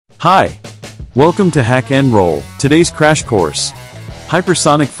Hi. Welcome to Hack and Roll, today's crash course.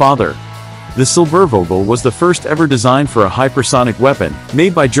 Hypersonic Father. The Silbervogel was the first ever design for a hypersonic weapon,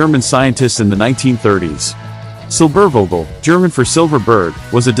 made by German scientists in the 1930s. Silbervogel, German for Silver Bird,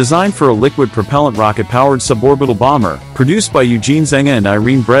 was a design for a liquid propellant rocket-powered suborbital bomber, produced by Eugen Sänger and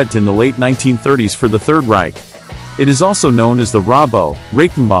Irene Bredt in the late 1930s for the Third Reich. It is also known as the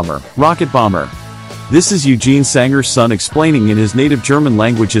Raketenbomber, rocket bomber. This is Eugen Sänger's son explaining in his native German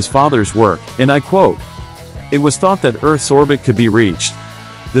language his father's work, and I quote, "It was thought that Earth's orbit could be reached.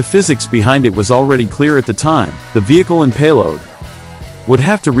 The physics behind it was already clear at the time. The vehicle and payload would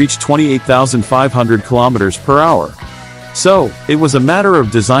have to reach 28,500 kilometers per hour. So, it was a matter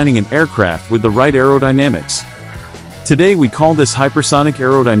of designing an aircraft with the right aerodynamics. Today we call this hypersonic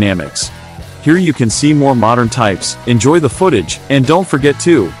aerodynamics." Here you can see more modern types. Enjoy the footage, and don't forget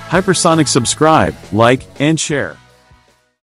to hypersonic subscribe, like, and share.